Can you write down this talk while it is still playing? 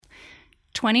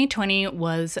2020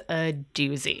 was a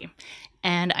doozy,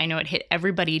 and I know it hit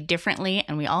everybody differently,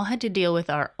 and we all had to deal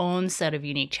with our own set of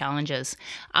unique challenges.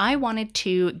 I wanted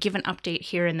to give an update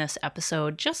here in this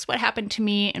episode, just what happened to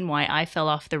me and why I fell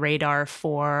off the radar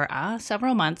for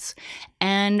several months,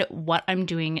 and what I'm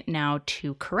doing now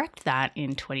to correct that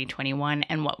in 2021,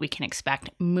 and what we can expect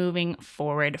moving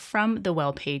forward from the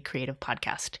Well Paid Creative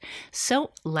podcast. So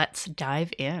let's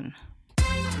dive in.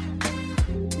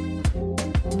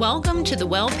 Welcome to the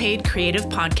Well Paid Creative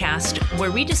Podcast,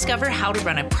 where we discover how to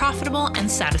run a profitable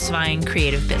and satisfying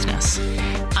creative business.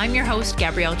 I'm your host,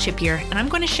 Gabrielle Chipier, and I'm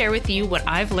going to share with you what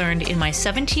I've learned in my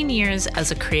 17 years as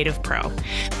a creative pro,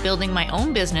 building my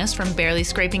own business from barely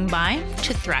scraping by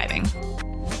to thriving.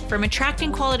 From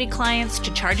attracting quality clients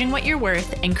to charging what you're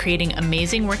worth and creating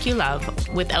amazing work you love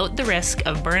without the risk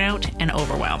of burnout and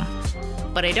overwhelm.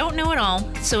 But I don't know it all,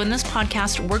 so in this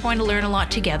podcast, we're going to learn a lot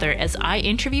together as I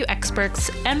interview experts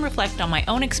and reflect on my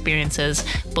own experiences,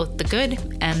 both the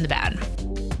good and the bad.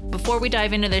 Before we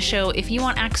dive into this show, if you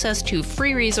want access to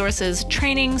free resources,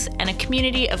 trainings, and a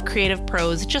community of creative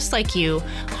pros just like you,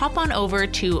 hop on over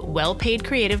to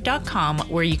wellpaidcreative.com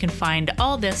where you can find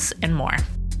all this and more.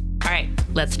 All right,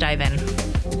 let's dive in.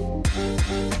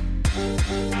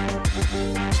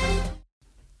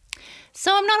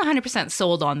 So I'm not 100%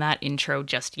 sold on that intro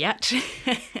just yet.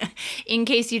 In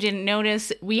case you didn't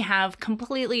notice, we have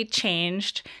completely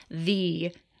changed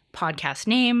the podcast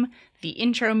name, the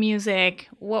intro music,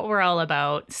 what we're all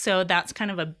about. So that's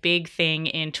kind of a big thing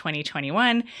in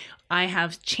 2021. I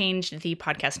have changed the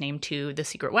podcast name to The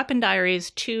Secret Weapon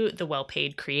Diaries to The Well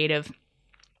Paid Creative.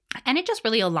 And it just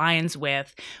really aligns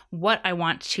with what I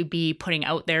want to be putting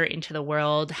out there into the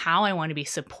world, how I want to be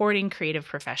supporting creative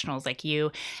professionals like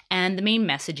you, and the main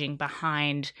messaging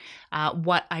behind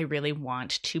what I really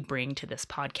want to bring to this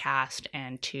podcast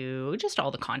and to just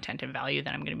all the content and value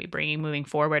that I'm going to be bringing moving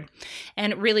forward.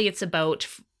 And really, it's about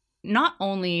not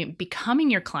only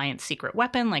becoming your client's secret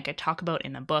weapon, like I talk about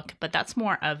in the book, but that's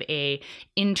more of a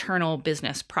internal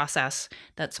business process.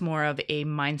 That's more of a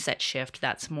mindset shift.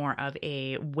 That's more of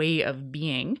a way of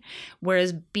being.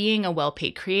 Whereas being a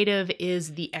well-paid creative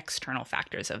is the external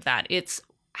factors of that. It's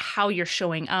how you're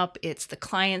showing up, it's the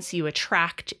clients you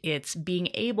attract, it's being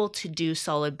able to do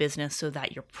solid business so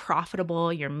that you're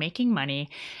profitable, you're making money,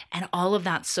 and all of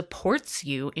that supports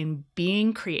you in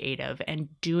being creative and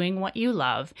doing what you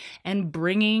love and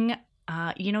bringing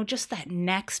just that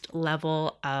next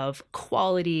level of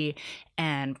quality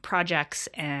and projects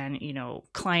and,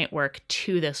 client work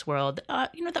to this world,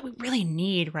 that we really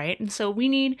need, right? And so we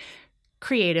need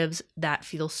creatives that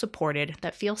feel supported,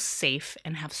 that feel safe,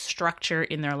 and have structure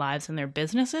in their lives and their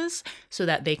businesses so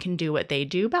that they can do what they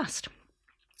do best.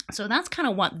 So that's kind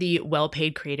of what the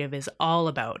well-paid creative is all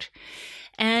about.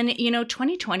 And,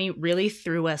 2020 really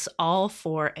threw us all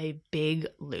for a big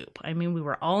loop. I mean, we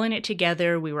were all in it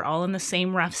together. We were all in the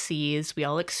same rough seas. We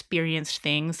all experienced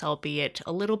things, albeit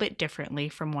a little bit differently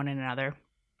from one another.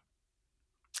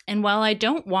 And while I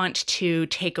don't want to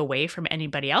take away from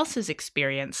anybody else's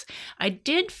experience, I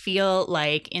did feel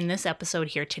like in this episode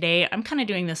here today, I'm kind of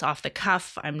doing this off the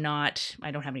cuff. I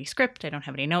don't have any script. I don't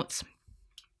have any notes.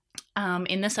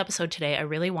 In this episode today, I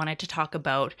really wanted to talk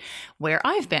about where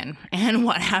I've been and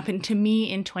what happened to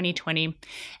me in 2020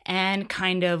 and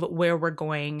kind of where we're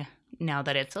going now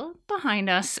that it's behind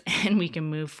us and we can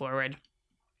move forward.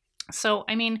 So,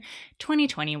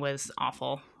 2020 was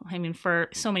awful. For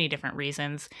so many different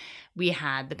reasons. We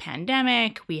had the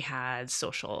pandemic, we had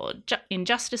social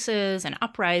injustices and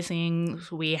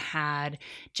uprisings, we had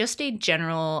just a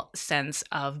general sense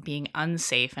of being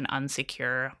unsafe and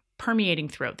unsecure permeating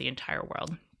throughout the entire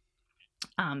world.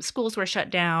 Schools were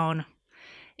shut down.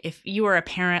 If you were a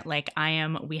parent like I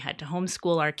am, we had to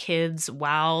homeschool our kids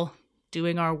while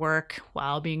doing our work,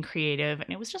 while being creative,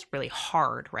 and it was just really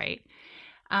hard, right?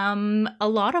 A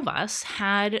lot of us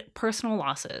had personal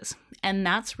losses, and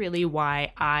that's really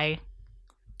why I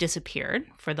disappeared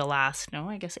for the last,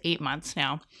 8 months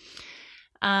now.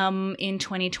 In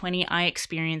 2020, I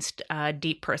experienced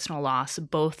deep personal loss.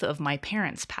 Both of my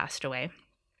parents passed away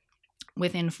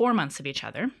within 4 months of each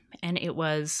other, and it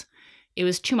was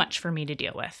too much for me to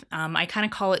deal with. I kind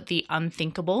of call it the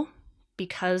unthinkable,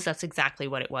 because that's exactly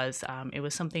what it was. It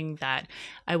was something that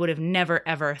I would have never,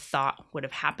 ever thought would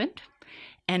have happened.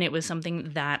 And it was something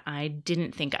that I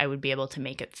didn't think I would be able to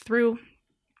make it through.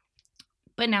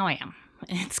 But now I am.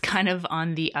 It's kind of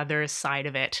on the other side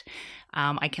of it.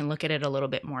 I can look at it a little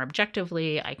bit more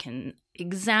objectively. I can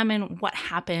examine what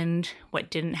happened, what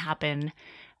didn't happen,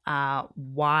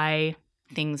 why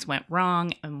things went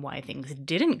wrong and why things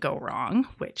didn't go wrong,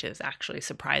 which is actually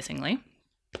surprisingly.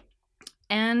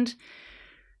 And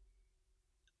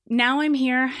now I'm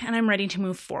here and I'm ready to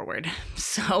move forward.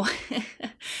 So,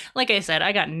 like I said,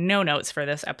 I got no notes for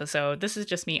this episode. This is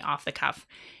just me off the cuff.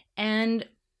 And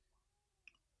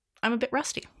I'm a bit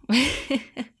rusty.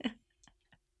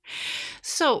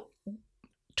 So,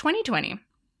 2020,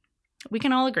 we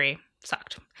can all agree,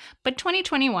 sucked. But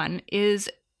 2021 is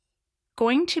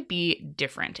going to be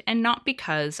different. And not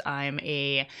because I'm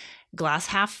a glass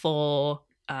half full,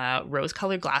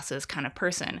 rose-colored glasses kind of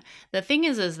person. The thing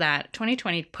is that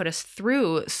 2020 put us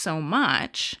through so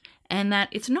much, and that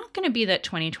it's not going to be that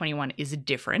 2021 is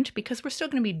different, because we're still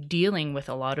going to be dealing with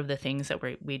a lot of the things that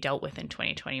we dealt with in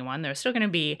 2021. There's still going to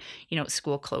be,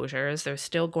 school closures. There's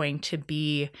still going to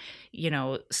be,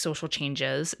 social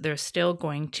changes. There's still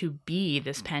going to be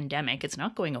this pandemic. It's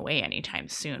not going away anytime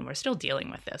soon. We're still dealing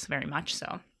with this, very much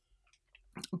so.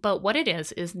 But what it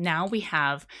is now we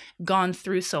have gone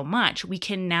through so much, we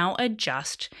can now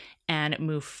adjust and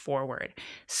move forward.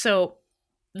 So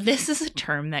this is a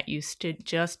term that used to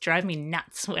just drive me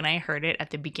nuts when I heard it at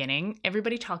the beginning.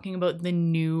 Everybody talking about the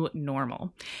new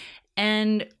normal.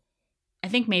 And I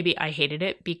think maybe I hated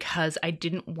it because I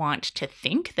didn't want to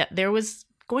think that there was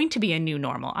going to be a new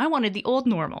normal. I wanted the old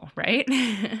normal, right?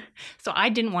 So I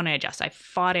didn't want to adjust. I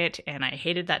fought it and I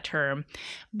hated that term.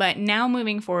 But now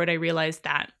moving forward, I realized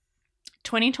that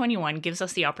 2021 gives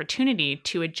us the opportunity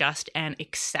to adjust and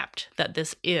accept that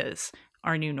this is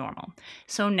our new normal.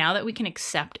 So now that we can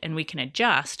accept and we can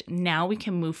adjust, now we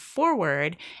can move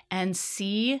forward and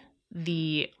see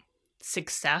the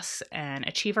success and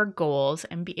achieve our goals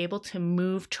and be able to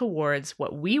move towards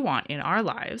what we want in our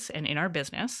lives and in our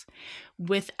business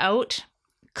without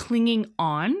clinging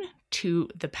on to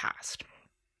the past.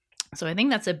 So I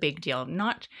think that's a big deal.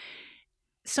 Not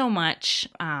so much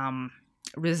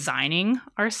resigning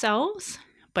ourselves,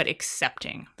 but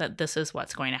accepting that this is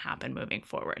what's going to happen moving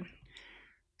forward.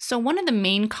 So one of the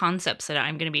main concepts that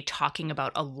I'm going to be talking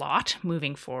about a lot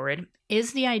moving forward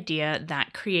is the idea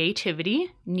that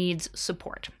creativity needs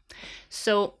support.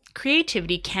 So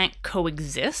creativity can't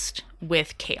coexist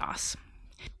with chaos.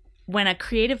 When a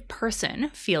creative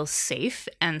person feels safe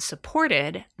and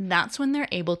supported, that's when they're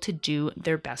able to do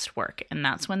their best work. And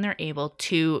that's when they're able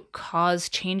to cause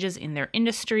changes in their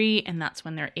industry. And that's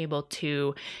when they're able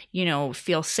to,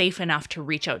 feel safe enough to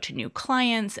reach out to new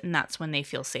clients. And that's when they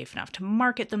feel safe enough to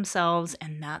market themselves.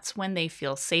 And that's when they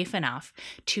feel safe enough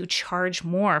to charge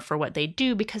more for what they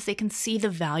do because they can see the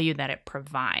value that it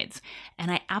provides.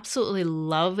 And I absolutely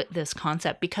love this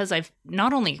concept because I've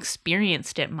not only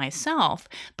experienced it myself,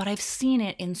 but I've seen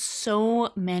it in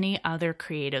so many other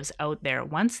creatives out there.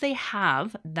 Once they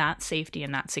have that safety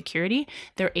and that security,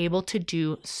 they're able to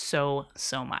do so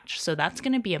much. So that's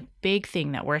going to be a big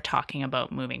thing that we're talking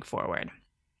about moving forward.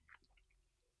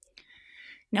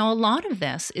 Now, a lot of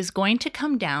this is going to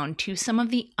come down to some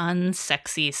of the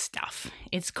unsexy stuff.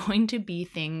 It's going to be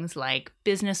things like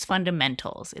business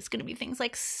fundamentals. It's going to be things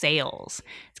like sales.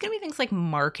 It's going to be things like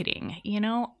marketing.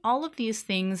 All of these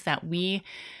things that we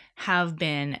have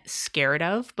been scared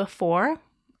of before.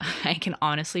 I can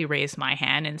honestly raise my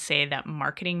hand and say that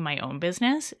marketing my own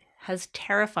business has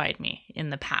terrified me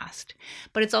in the past.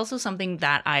 But it's also something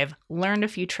that I've learned a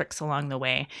few tricks along the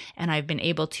way, and I've been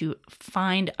able to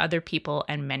find other people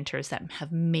and mentors that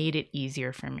have made it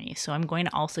easier for me. So I'm going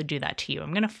to also do that to you.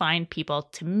 I'm going to find people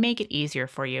to make it easier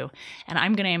for you, and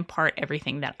I'm going to impart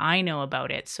everything that I know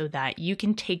about it so that you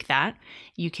can take that,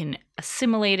 you can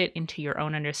assimilate it into your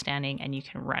own understanding, and you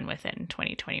can run with it in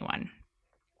 2021.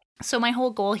 So my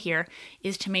whole goal here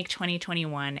is to make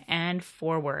 2021 and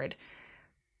forward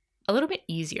a little bit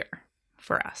easier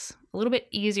for us,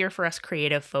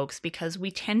 creative folks, because we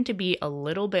tend to be a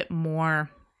little bit more,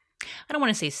 I don't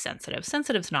want to say sensitive.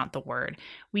 Sensitive's not the word.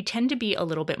 We tend to be a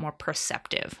little bit more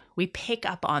perceptive. We pick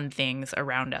up on things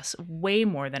around us way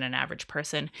more than an average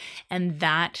person, and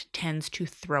that tends to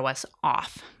throw us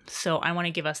off. So I want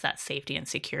to give us that safety and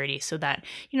security so that,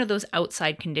 those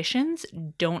outside conditions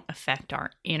don't affect our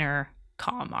inner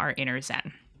calm, our inner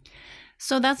zen.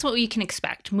 So that's what we can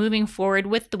expect moving forward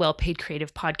with the Well Paid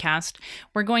Creative podcast.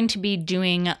 We're going to be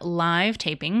doing live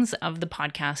tapings of the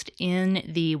podcast in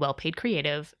the Well Paid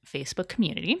Creative Facebook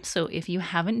community. So if you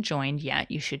haven't joined yet,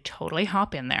 you should totally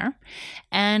hop in there.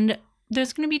 And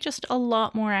there's going to be just a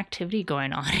lot more activity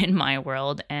going on in my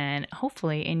world and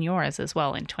hopefully in yours as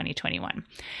well in 2021.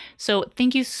 So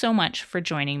thank you so much for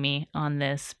joining me on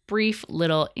this brief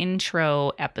little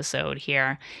intro episode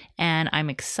here. And I'm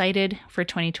excited for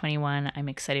 2021. I'm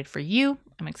excited for you.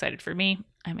 I'm excited for me.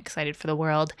 I'm excited for the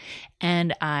world.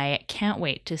 And I can't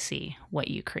wait to see what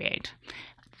you create.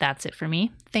 That's it for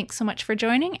me. Thanks so much for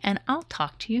joining, and I'll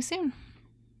talk to you soon.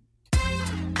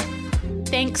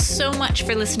 Thanks so much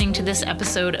for listening to this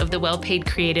episode of The Well-Paid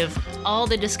Creative. All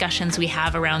the discussions we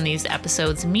have around these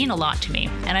episodes mean a lot to me,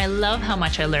 and I love how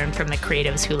much I learn from the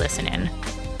creatives who listen in.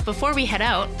 Before we head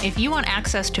out, if you want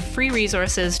access to free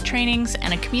resources, trainings,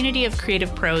 and a community of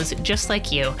creative pros just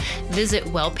like you, visit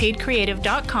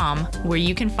wellpaidcreative.com, where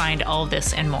you can find all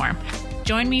this and more.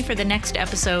 Join me for the next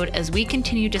episode as we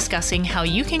continue discussing how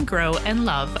you can grow and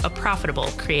love a profitable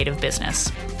creative business.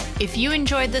 If you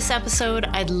enjoyed this episode,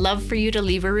 I'd love for you to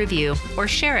leave a review or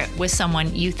share it with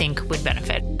someone you think would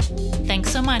benefit. Thanks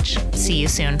so much. See you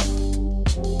soon.